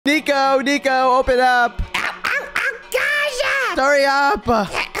Nico, open up. Ow, gosh! Hurry up. Who's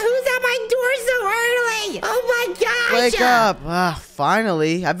at my door so early? Oh my gosh! Wake up.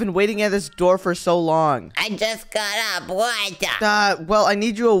 Finally. I've been waiting at this door for so long. I just got up. What? Well, I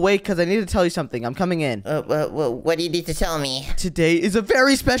need you awake because I need to tell you something. I'm coming in. What do you need to tell me? Today is a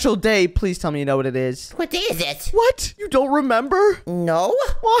very special day. Please tell me you know what it is. What day is it? What? You don't remember? No?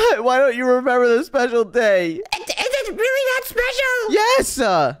 What? Why don't you remember the special day? Is it really that special? Yes.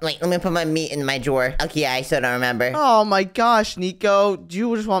 Wait, let me put my meat in my drawer. Okay, I still don't remember. Oh my gosh, Nico. Do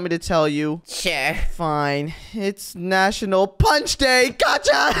you just want me to tell you? Sure. Fine. It's National Punch Day.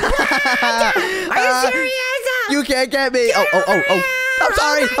 Gotcha! Are you serious? You can't get me. Oh. I'm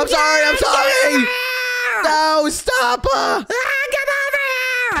sorry. No, stop. Come over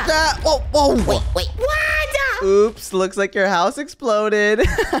here! Whoa. Wait, what? Oops, looks like your house exploded.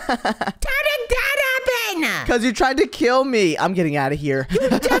 How did that happen? Because you tried to kill me. I'm getting out of here. You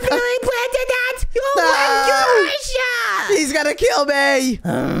definitely planted that? Oh my gosh! He's gonna kill me.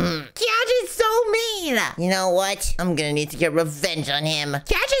 Cash is so mean. You know what? I'm gonna need to get revenge on him.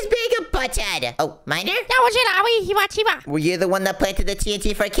 Cash is being a butthead. Oh, Miner? Were you the one that planted the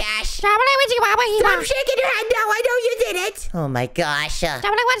TNT for Cash? Stop shaking your head. No, I know you did it. Oh my gosh.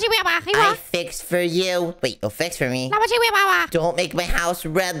 I fixed for you. Wait, you'll fix for me? Don't make my house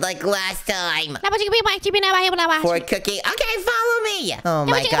red like last time. For a cookie. Okay, follow me. Oh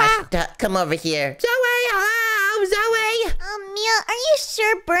my gosh. Come over here. Zoe, hello, Zoe. Mia, are you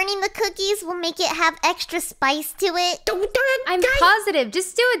sure burning the cookies will make it have extra spice to it? Don't do it. I'm guys. positive.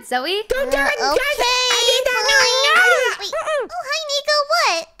 Just do it, Zoe. Don't do it, guys. Okay. I need that. Wait. Oh, hi, Nico.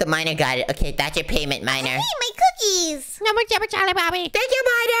 What? The Miner got it. Okay, that's your payment, Miner. Hey, my cookies. Thank you,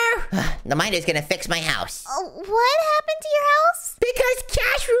 Miner. The Miner's gonna fix my house. Oh, what happened to your house? Because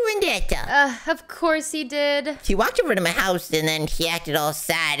Cash ruined it. Of course he did. He walked over to my house and then he acted all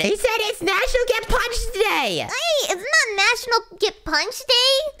sad. He said it's National Get Punched Day. Hey, it's not National Get Punched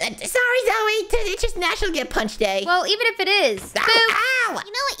Day. Sorry, Zoe. It's just National Get Punched Day. Well, even if it is. Ow! You know what?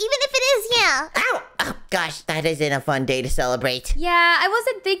 Even if it is, yeah. Ow! Oh, gosh, that isn't a fun day to celebrate. Yeah, I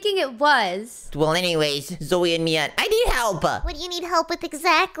wasn't thinking it was. Well, anyways, Zoe and Mia, I need help. What do you need help with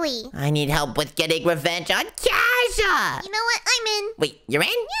exactly? I need help with getting revenge on Cash. You know what? I'm in. Wait, you're in?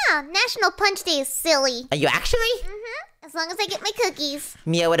 Yeah, National Punch Day is silly. Are you actually? As long as I get my cookies.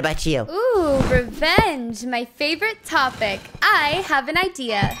 Mia, what about you? Ooh, revenge. My favorite topic. I have an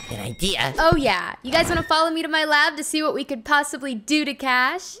idea. An idea? Oh, yeah. You guys want to follow me to my lab to see what we could possibly do to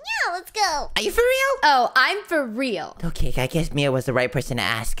Cash? Yeah, let's go. Are you for real? Oh, I'm for real. Okay, I guess Mia was the right person to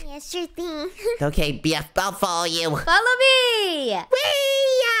ask. Yeah, sure thing. Okay, BF, I'll follow you. Follow me.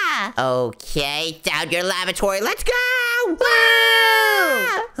 Whee! Okay, down your laboratory. Let's go! Woo!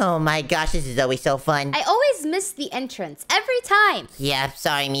 Oh my gosh, this is always so fun. I always miss the entrance every time. Yeah,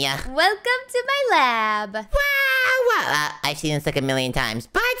 sorry, Mia. Welcome to my lab. Wow! I've seen this like a million times.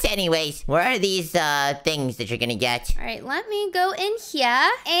 But anyways, where are these things that you're gonna get? All right, let me go in here.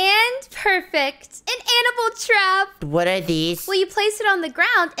 And perfect. An animal trap. What are these? Well, you place it on the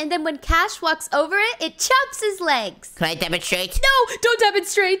ground, and then when Cash walks over it, it chops his legs. Can I demonstrate? No, don't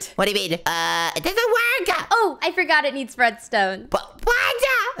demonstrate. What do you mean? It doesn't work! Oh, I forgot it needs redstone. But what?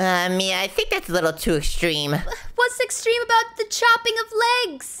 Mia, I think that's a little too extreme. What's extreme about the chopping of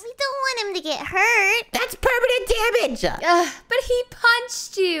legs? We don't want him to get hurt. That's permanent damage! But he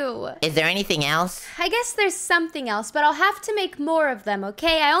punched you. Is there anything else? I guess there's something else, but I'll have to make more of them,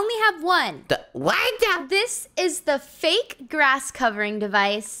 okay? I only have one. What? This is the fake grass covering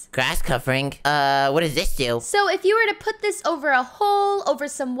device. Grass covering? What does this do? So if you were to put this over a hole, over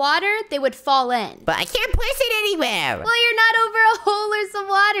some water, they would fall in. But I can't place it anywhere! Well, you're not over a hole or some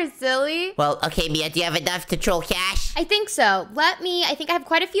water, silly. Well, okay, Mia, do you have enough to troll Cash? I think so. I think I have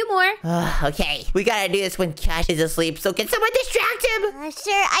quite a few more. Okay, we gotta do this when Cash is asleep, so can someone distract him?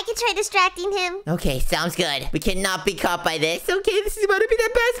 Sure, I can try distracting him. Okay, sounds good. We cannot be caught by this. Okay, this is about to be the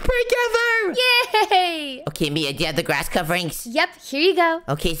best prank ever! Yay! Okay, Mia, do you have the grass coverings? Yep, here you go.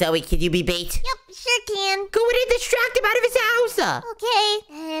 Okay, Zoe, can you be bait? Yep, sure can. Go in and distract him out of his house!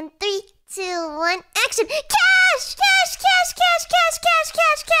 Okay, and 3, 2, 1, action! Cash! Cash! Cash! Cash! Cash! Cash!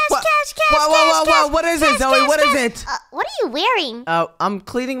 Cash! Cash! Cash! Cash! Whoa, what is it, Zoe? What is it? What are you wearing? I'm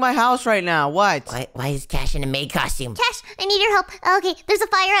cleaning my house right now. What? Why is Cash in a maid costume? Cash, I need your help. Okay, there's a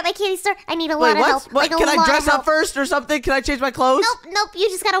fire at my candy store. I need a lot of help. What? Like, Can I dress up help. first or something? Can I change my clothes? Nope, you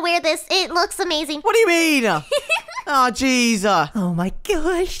just gotta wear this. It looks amazing. What do you mean? Oh, jeez. Oh my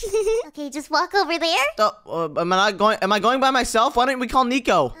gosh. Okay, just walk over there. Am I going by myself? Why don't we call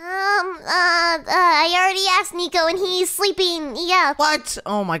Nico? I already asked Nico, and he's sleeping. Yeah. What?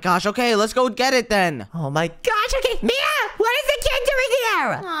 Oh my gosh. Okay, let's go get it then. Oh my gosh, okay. Mia, what is the kid doing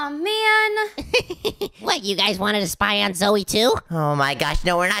here? Aw, man. What, you guys wanted to spy on Zoe too? Oh my gosh,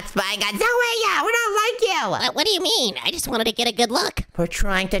 no, we're not spying on Zoe. We don't like you. What do you mean? I just wanted to get a good look. We're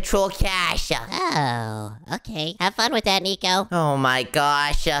trying to troll Cash. Oh, okay. Have fun with that, Nico. Oh my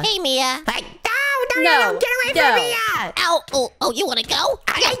gosh. Hey, Mia. Hey, no, get away from me. Ow, oh, you want to go?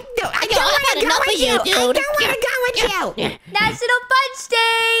 I don't I've want had to go enough with of you, you. I dude. don't want to go with you. National Punch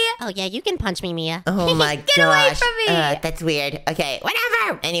Day. Oh, yeah, you can punch me, Mia. Oh my Get gosh. away from me. That's weird. Okay,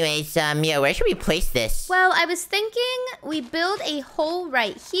 whatever. Anyways, Mia, where should we place this? Well, I was thinking we build a hole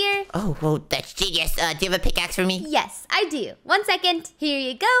right here. Oh, well, that's genius. Do you have a pickaxe for me? Yes, I do. 1 second. Here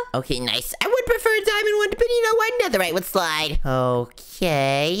you go. Okay, nice. I would prefer a diamond one, but you know what? Netherite would slide.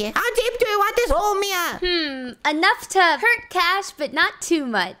 Okay. How deep do you want this hole, Mia? Enough to hurt Cash, but not too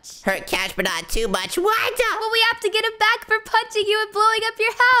much. Hurt Cash, but not too much. What? Well, we have to get him back for punching you and blowing up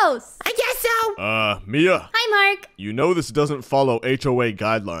your house. I guess so. Mia, Hi, Mark. you know this doesn't follow HOA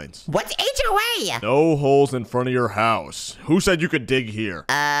guidelines. What's HOA? No holes in front of your house. Who said you could dig here?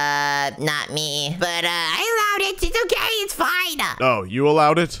 Not me. But, I allowed it. It's okay. It's fine. Oh, you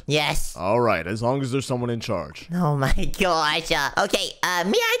allowed it? Yes. All right, as long as there's someone in charge. Oh my gosh. Okay,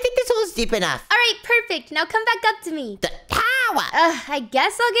 Mia, I think this hole's deep enough. All right, perfect. Now come back up to me. How? I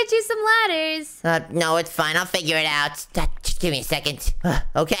guess I'll get you some ladders. No, it's fine. I'll figure it out. Just give me a second.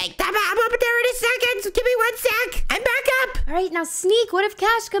 Okay, I'm up there in a second. Give me 1 sec. I'm back up. All right, now sneak. What if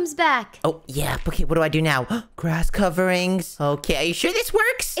Cash comes back? Oh, yeah. Okay, what do I do now? Grass coverings. Okay, are you sure this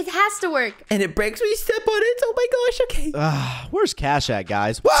works? It has to work. And it breaks when you step on it. Oh my gosh, okay. Where's Cash at,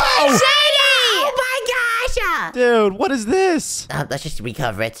 guys? Whoa! Oh my gosh! Dude, what is this? Let's just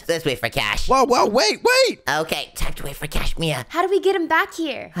recover it. Let's wait for Cash. Whoa, wait! Okay, time to wait for Cash, Mia. How do we get him back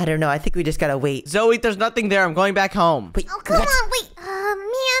here? I don't know. I think we just gotta wait. Zoe, there's nothing there. I'm going back home. Wait, Oh, come on, wait.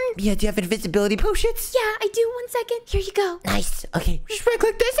 Man. Mia, do you have invisibility potions? Yeah, I do. 1 second. Here you go. Nice. Okay, just right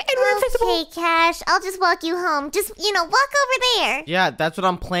click this and we're invisible. Okay, Cash, I'll just walk you home. Just, walk over there. Yeah, that's what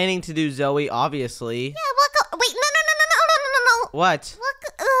I'm planning to do, Zoe, obviously. Yeah, wait, no. What? Walk,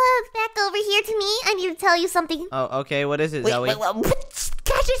 back over here to me. I need to tell you something. Oh, okay. What is it, Wait, Zoe?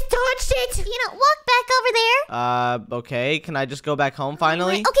 Cash just touched it. Walk back over there. Okay. Can I just go back home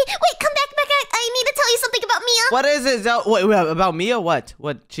finally? Okay, wait, come back. I need to tell you something about Mia. What is it, Zoe? Wait, about Mia? What?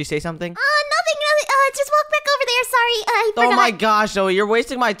 What? She say something? Nothing. Just walk back over there. Sorry, I forgot. Oh my gosh, Zoe, you're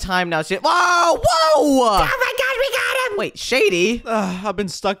wasting my time now. Whoa! Oh my gosh, we got him. Wait, Shady? I've been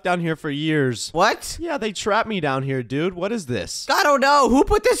stuck down here for years. What? Yeah, they trapped me down here, dude. What is this? I don't know. Who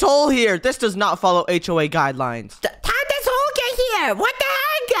put this hole here? This does not follow HOA guidelines. How'd this hole get here? What the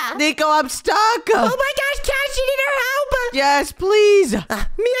heck? Nico, I'm stuck. Oh my gosh, Cash, you need our help. Yes, please. Mia,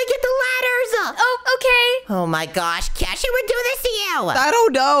 get the ladders. Oh, okay. Oh my gosh, Cash, who would do this to you? I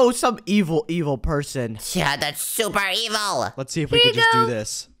don't know. Some evil person. Yeah, that's super evil. Let's see if we Here can you just go. do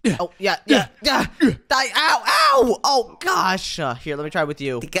this. Oh, yeah. Ow. Oh, gosh. Here, let me try with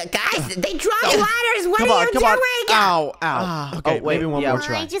you. Guys, they dropped ladders. What are you Come doing? on. Ow. Okay, wait, maybe one yeah. more I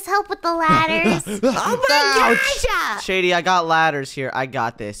try. just help with the ladders. Oh my gosh. Shady, I got ladders here. I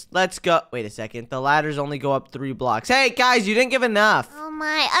got this. Let's go. Wait a second. The ladders only go up 3 blocks. Hey, guys, you didn't give enough. Oh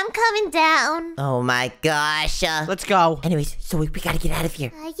my, I'm coming down. Oh my gosh. Let's go. Anyways, so we gotta get out of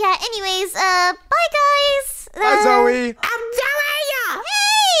here. Yeah, anyways, bye guys. Hi, Zoe. I'm Zoe. Hey!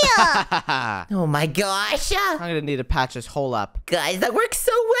 Oh my gosh. I'm gonna need to patch this hole up. Guys, that works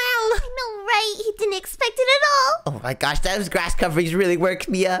so well. I know, right? He didn't expect it at all. Oh my gosh, those grass coverings really work,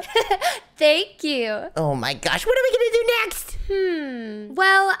 Mia. Thank you. Oh my gosh, what are we gonna do next?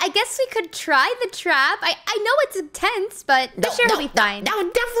 Well, I guess we could try the trap. I know it's intense, but I'm sure he'll be fine. No,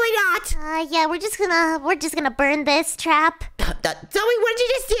 definitely not. Yeah, we're just gonna burn this trap. Zoe, what did you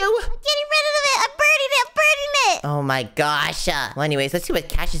just do? Getting rid of it. I'm burning it. Oh my gosh. Well, anyways, let's see what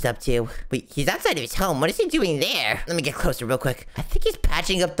Cash is up to. Wait, he's outside of his home. What is he doing there? Let me get closer real quick. I think he's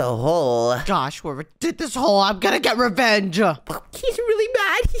patching up the hole. Gosh, whoever did this hole, I'm gonna get revenge. He's really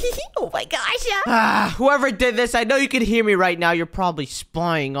mad. Oh my gosh. Whoever did this, I know you can hear me right now. You're probably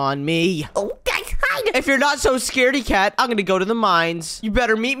spying on me. Oh, guys, hide. If you're not so scaredy cat, I'm gonna go to the mines. You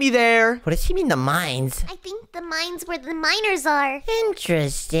better meet me there. What does he mean, the mines? I think the mine's where the miners are.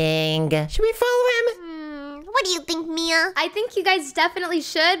 Interesting. Should we follow him? What do you think, Mia? I think you guys definitely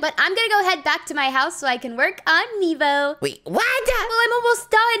should, but I'm gonna go head back to my house so I can work on Nevo. Wait, what? Well, I'm almost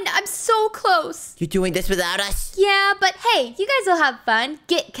done. I'm so close. You're doing this without us? Yeah, but hey, you guys will have fun.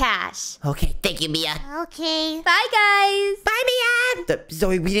 Get Cash. Okay, thank you, Mia. Okay. Bye, guys. Bye, Mia.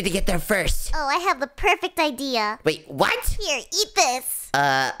 Zoe, we need to get there first. Oh, I have the perfect idea. Wait, what? Here, eat this.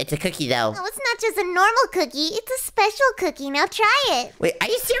 It's a cookie, though. Oh, it's not just a normal cookie. It's a special cookie. Now try it. Wait, are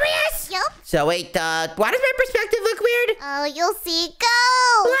you serious? Yup. So wait, why does my perspective look weird? Oh, you'll see.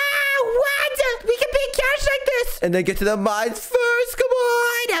 Go! Wow, what? We can pay cash like this. And then get to the mines first. Come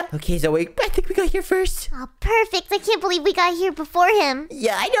on. Okay, Zoe, I think we got here first. Oh, perfect. I can't believe we got here before him.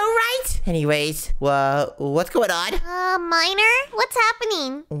 Yeah, I know, right? Anyways, what's going on? Miner? What's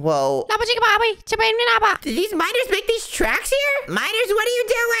happening? Whoa. Did these miners make these tracks here? Miners, what are you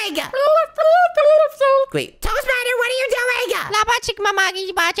doing? Wait, Toast Miner, what are you doing?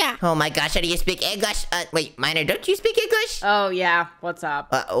 Oh my gosh, how do you speak English? Wait, Miner, don't you speak English? Oh, yeah. What's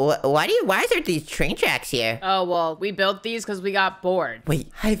up? Why is there these train tracks here? Oh, well, we built these because we got bored. Wait,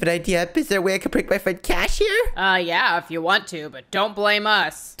 I have an idea. Is there a way I can prank my friend Cash here? Yeah, if you want to, but don't blame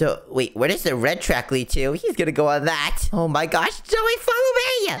us. Wait, where does the red track lead to? He's gonna go on that. Oh my gosh, Zoe, follow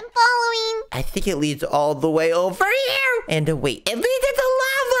me! I'm following. I think it leads all the way over here. And wait, it leads into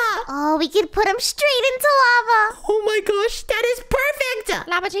lava! Oh, we could put him straight into lava. Oh my gosh, that is perfect!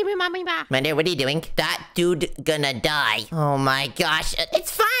 Miner, what are you doing? That dude gonna die. Oh my gosh,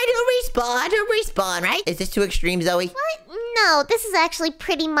 it's fine, he'll respawn, right? Is this too extreme, Zoe? What? No, this is actually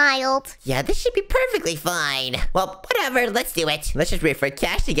pretty mild. Yeah, this should be perfectly fine. Well, whatever, let's do it. Let's just wait for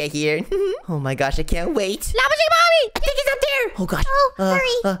Cash to get here. Oh my gosh, I can't wait. I think he's up there. Oh gosh. Oh,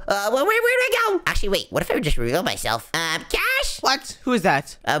 hurry. Where do I go? Actually, wait, what if I would just reveal myself? Cash? What? Who is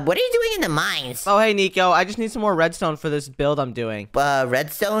that? What are you doing in the mines? Oh, hey, Nico. I just need some more redstone for this build I'm doing.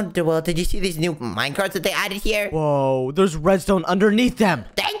 Redstone? Well, did you see these new minecarts that they added here? Whoa, there's redstone underneath them.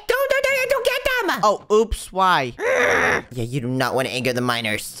 Don't get them! Oh, oops. Why? Yeah, you do not want to anger the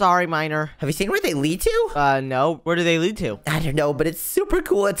miners. Sorry, Miner. Have you seen where they lead to? No. Where do they lead to? I don't know, but it's super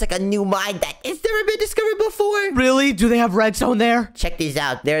cool. It's like a new mine that has never been discovered before. Really? Do they have redstone there? Check these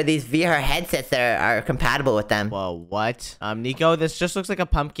out. There are these VR headsets that are compatible with them. Whoa, what? Nico, this just looks like a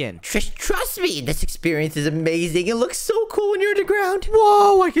pumpkin. Trust me, this experience is amazing. It looks so cool when you're underground.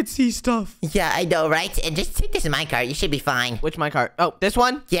 Whoa, I can see stuff. Yeah, I know, right? And just take this minecart. You should be fine. Which minecart? Oh, this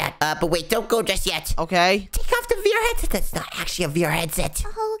one? Yeah, but wait, don't go just yet. Okay. Take off the VR headset. That's not actually a VR headset.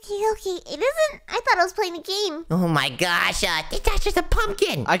 Oh, okay. It isn't? I thought I was playing a game. Oh my gosh, that's just a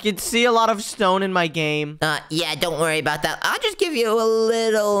pumpkin. I can see a lot of stone in my game. Yeah, don't worry about that. I'll just give you a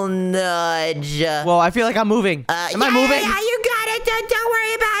little nudge. Whoa, I feel like I'm moving. Am I moving? Yeah, you got it. Don't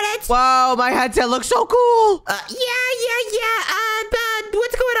worry about it. Whoa, my headset looks so cool. Yeah.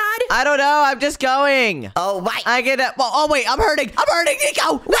 What's going on? I don't know. I'm just going. Oh, why? I get it. Oh, wait. I'm hurting,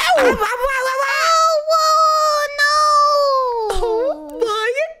 Nico. Whoa. Oh, no. Oh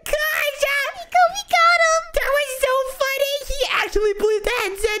my gosh! Nico, we got him. That was so funny! He actually blew the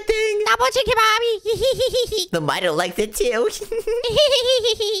headset thing! The miner likes it too.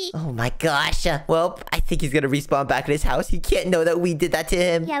 Oh my gosh. Well, I think he's gonna respawn back in his house. He can't know that we did that to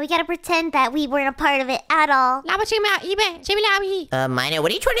him. Yeah, we gotta pretend that we weren't a part of it at all. Miner,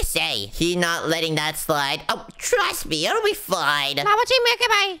 what are you trying to say? He not letting that slide. Oh, trust me, it'll be fine. Zoe, I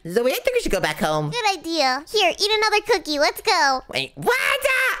think we should go back home. Good idea. Here, eat another cookie. Let's go. Wait, what?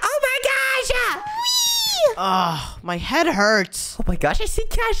 Oh my gosh! Oh, my head hurts. Oh my gosh, I see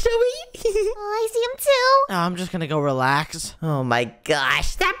Cash, Zoe. Oh, I see him too. I'm just gonna go relax. Oh my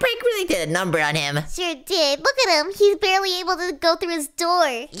gosh, that prank really did a number on him. Sure did. Look at him. He's barely able to go through his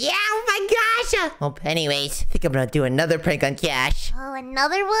door. Yeah, oh my gosh. Well, anyways, I think I'm gonna do another prank on Cash. Oh,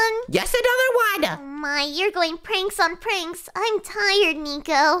 another one? Yes, another Oh one. my, you're going pranks on pranks. I'm tired,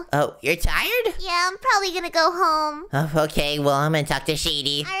 Nico. Oh, you're tired? Yeah, I'm probably gonna go home. Oh, okay, well, I'm gonna talk to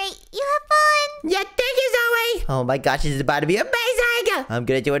Shady. All right, you have fun. Yeah, thank you, Zoe. Oh my gosh, this is about to be amazing. I'm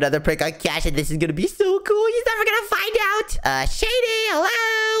gonna do another prank on Cash, and this is gonna be so cool. He's never gonna find out. Shady,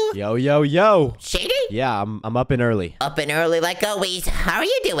 hello. Yo. Shady? Yeah, I'm up and early. Up and early like always. How are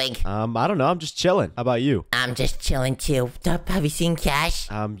you doing? I don't know. I'm just chilling. How about you? I'm just chilling too. Have you seen Cash?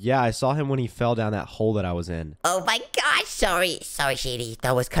 Yeah, I saw him when he fell down that hole that I was in. Oh my gosh, sorry, Shady.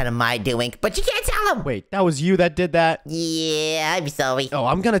 That was kind of my doing, but you can't tell him. Wait, that was you that did that? Yeah, I'm sorry. Oh,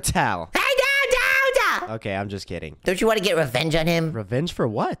 I'm gonna tell. Hey, down. Okay, I'm just kidding. Don't you want to get revenge on him? Revenge for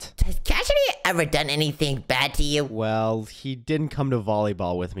what? Has Cash ever done anything bad to you? Well, he didn't come to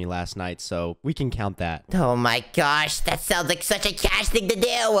volleyball with me last night, so we can count that. Oh my gosh, that sounds like such a Cash thing to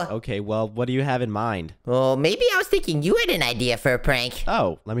do. Okay, well, what do you have in mind? Well, maybe I was thinking you had an idea for a prank.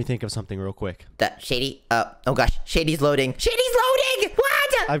 Oh, let me think of something real quick. Shady? Oh gosh, Shady's loading. Shady's loading!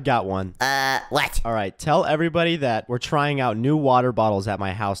 What? I've got one. What? All right, tell everybody that we're trying out new water bottles at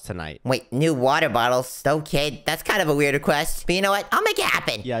my house tonight. Wait, new water bottles? Okay, that's kind of a weird request. But you know what? I'll make it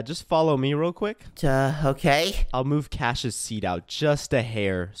happen. Yeah, just follow me real quick. Okay. I'll move Cash's seat out just a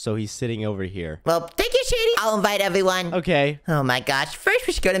hair so he's sitting over here. Well, thank you, Shady. I'll invite everyone. Okay. Oh my gosh. First,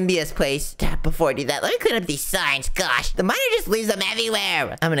 we should go to Mia's place. Before I do that, let me clean up these signs. Gosh, the miner just leaves them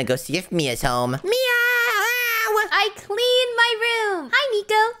everywhere. I'm gonna go see if Mia's home. Mia! Hello! I cleaned my room.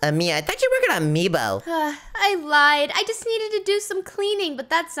 Hi, Nico. Mia, I thought you were working on Meebo. I lied. I just needed to do some cleaning, but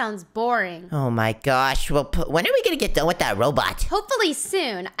that sounds boring. Oh my gosh. Well, when are we gonna get done with that robot? Hopefully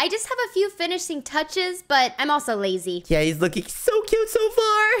soon. I just have a few finishing touches, but I'm also lazy. Yeah, he's looking so cute so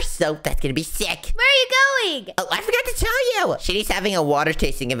far. So that's gonna be sick. Where are you going? Oh, I forgot to tell you. Shady's having a water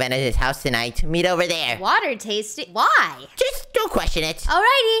tasting event at his house tonight. Meet over there. Water tasting? Why? Just don't question it.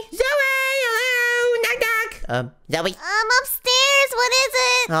 Alrighty. Zoe, hello. Knock, knock. Zoe. I'm upstairs. What is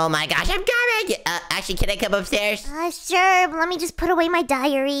it? Oh my gosh, I'm coming. Actually, can I come upstairs? Sure. But let me just put away my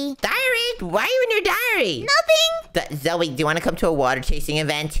diary. Diary? Why are you in your diary? Nothing. Zoe, do you want to come to a water chasing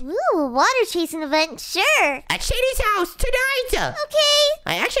event? Ooh, a water chasing event. Sure. At Shady's house tonight. Okay.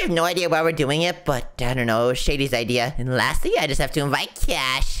 I actually have no idea why we're doing it, but I don't know. It was Shady's idea. And lastly, I just have to invite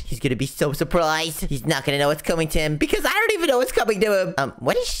Cash. He's gonna be so surprised. He's not gonna know what's coming to him because I don't even know what's coming to him.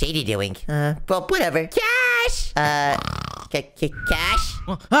 What is Shady doing? Well, whatever. Cash! Cash?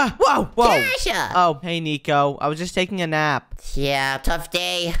 Whoa. Cash! Oh, hey, Nico. I was just taking a nap. Yeah, tough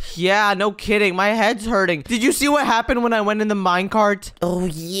day. Yeah, no kidding. My head's hurting. Did you see what happened when I went in the minecart? Oh,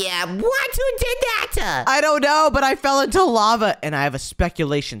 yeah. What? Who did that? I don't know, but I fell into lava, and I have a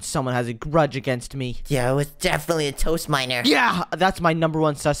speculation someone has a grudge against me. Yeah, it was definitely a toast miner. Yeah, that's my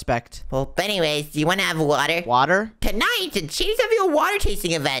 #1 suspect. Well, anyways, do you want to have water? Water? Tonight, Shady's having a water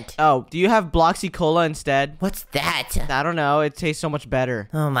tasting event. Oh, do you have Bloxy Cola instead? What's that? I don't know. It tastes so much better.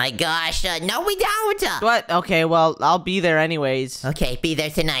 Oh my gosh. No, we don't. What? Okay, well, I'll be there anyways. Okay, be there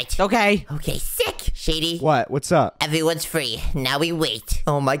tonight. Okay. Okay, sick. Shady. What? What's up? Everyone's free. Now we wait.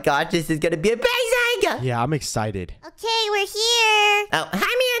 Oh my god, this is gonna be amazing! Yeah, I'm excited. Okay, we're here. Oh, hi,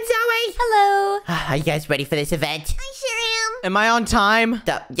 Mia and Zoe! Hello. Are you guys ready for this event? I sure am. Am I on time?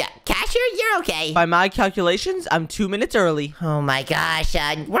 Yeah, Casher, you're okay. By my calculations, I'm 2 minutes early. Oh my gosh, we're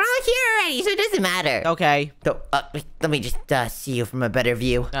all here already, so it doesn't matter. Okay. So, wait, let me just see you from a better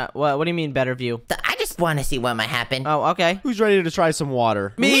view. What do you mean better view? I just want to see what might happen. Oh, okay. Who's ready to try some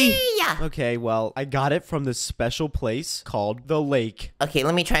water? Me! Yeah. Okay, well, I got it from this special place called the lake. Okay,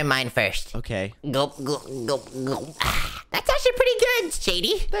 let me try mine first. Okay. Gulp, gulp, gulp, gulp. That's actually pretty good,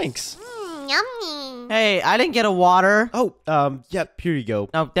 Shady. Thanks. Yummy. Hey, I didn't get a water. Oh, yep, here you go.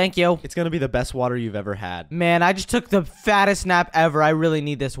 Oh, thank you. It's gonna be the best water you've ever had. Man, I just took the fattest nap ever. I really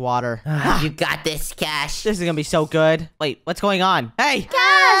need this water. You got this, Cash. This is gonna be so good. Wait, what's going on? Hey!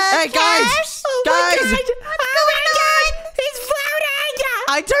 Cash. Hey, guys! Cash? Oh Guys! my god! Oh my god! It's floating!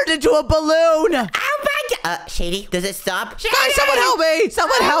 I turned into a balloon! Oh my god! Shady, does it stop? Shady! Guys, someone help me!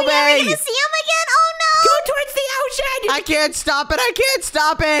 Someone help Are we me! gonna see him again? Oh no. Go towards the ocean! I can't stop it! I can't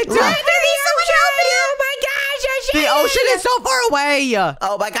stop it! Run to the ocean! Oh my gosh! Shady! The ocean is so far away!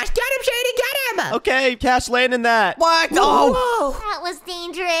 Oh my gosh! Get him, Shady! Get him! Okay, Cash, land in that. What? Oh! Whoa! That was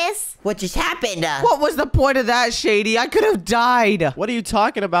dangerous. What just happened? What was the point of that, Shady? I could have died. What are you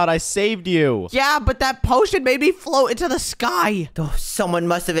talking about? I saved you. Yeah, but that potion made me float into the sky. Oh, someone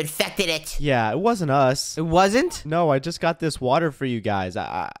must have infected it. Yeah, it wasn't us. It wasn't? No, I just got this water for you guys.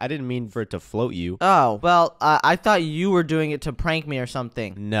 I didn't mean for it to float you. Oh, well, I thought you were doing it to prank me or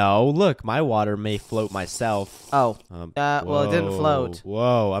something. No, look, my water may float myself. Oh, well, it didn't float.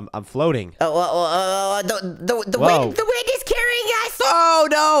 Whoa, I'm floating. The Whoa. wind is carrying us. Oh,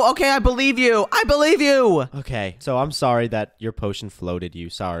 no. Okay, I believe you. I believe you. Okay, so I'm sorry that your potion floated you.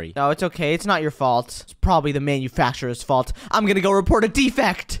 Sorry. No, it's okay. It's not your fault. It's probably the manufacturer's fault. I'm gonna go report a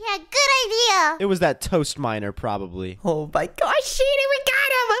defect. Yeah, good idea. It was that toast miner, probably. Oh my gosh, Shady, we got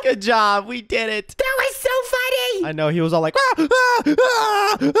him. Good job, we did it. That was so funny. I know, he was all like, ah, ah,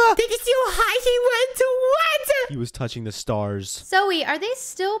 ah, ah. Did you see how high he went to what? He was touching the stars. Zoe, are they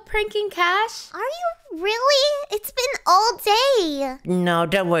still pranking Cash? Are you really? It's been all day. No,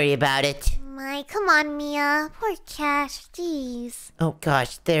 don't worry about it. My, come on, Mia. Poor Cash. Jeez. Oh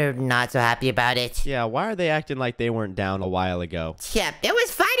gosh, they're not so happy about it. Yeah, why are they acting like they weren't down a while ago? Yeah, it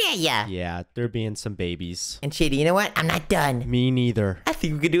was funny, yeah. Yeah, they're being some babies. And Shady, you know what? I'm not done. Me neither. I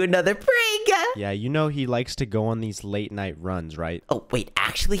think we could do another prank. Yeah, you know he likes to go on these late night runs, right? Oh, wait,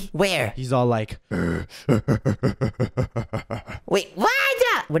 actually? Where? He's all like, Wait, what?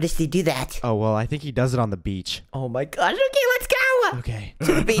 What does he do that? oh, well, I think he does it on the beach. Oh my gosh, okay, let's go. Okay.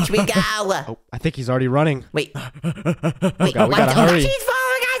 To the beach we go. Oh, I think he's already running. Wait. God, Wait, we what? gotta Oh, hurry. he's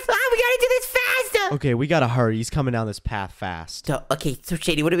following us. Oh, we gotta do this fast. Okay, we gotta hurry. He's coming down this path fast. So, okay, so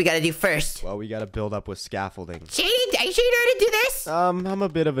Shady, what do we gotta do first? Well, we gotta build up with scaffolding. Shady, are you sure you know how to do this? I'm a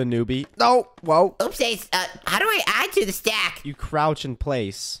bit of a newbie. No, whoa. Oopsies. How do I add to the stack? You crouch in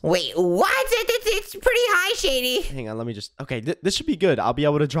place. Wait, what? it's pretty high, Shady. Hang on, let me just... Okay, this should be good. I'll be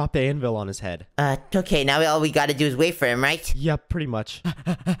able to drop the anvil on his head. Okay, now all we gotta do is wait for him, right? Yeah, pretty much. Shady,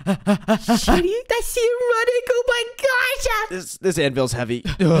 I see him running. Oh my gosh. This anvil's heavy.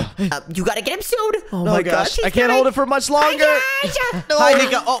 Ugh. You gotta get him soon. Oh my gosh, I can't hold it for much longer. Hi,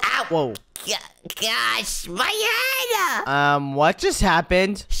 Nico. Oh, Ow. whoa. Gosh, my head. What just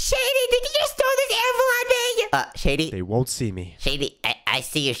happened? Shady, did you just throw this anvil on me? Shady. They won't see me. Shady, I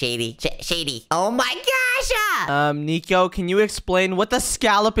see you, Shady. Shady. Oh my gosh. Nico, can you explain what the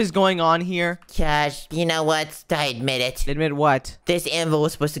scallop is going on here? Cash, you know what? I admit it. Admit what? This anvil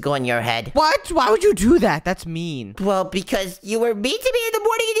was supposed to go in your head. What? Why would you do that? That's mean. Well, because you were mean to me in the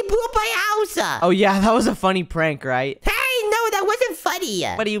morning and you blew up my house. Oh, yeah, that was a funny prank, right? Hey, no, that wasn't funny.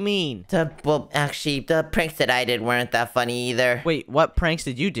 What do you mean? Well, actually, the pranks that I did weren't that funny either. Wait, what pranks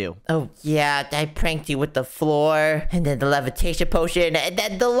did you do? Oh, yeah, I pranked you with the floor, and then the levitation potion, and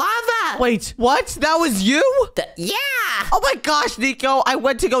then the lava. Wait, what? That was you? Yeah. Oh my gosh, Nico, I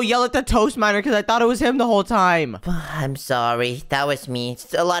went to go yell at the toast miner because I thought it was him the whole time. I'm sorry, that was me.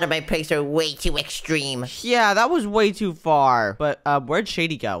 A lot of my pranks are way too extreme. Yeah, that was way too far. But, where'd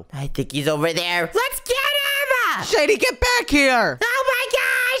Shady go? I think he's over there. Let's get him! Shady, get back here! Oh my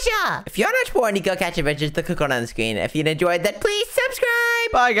gosh! If you want to watch more Nico Catch Adventures, click on the screen. If you enjoyed that, please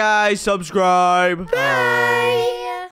subscribe. Bye, guys. Subscribe. Bye.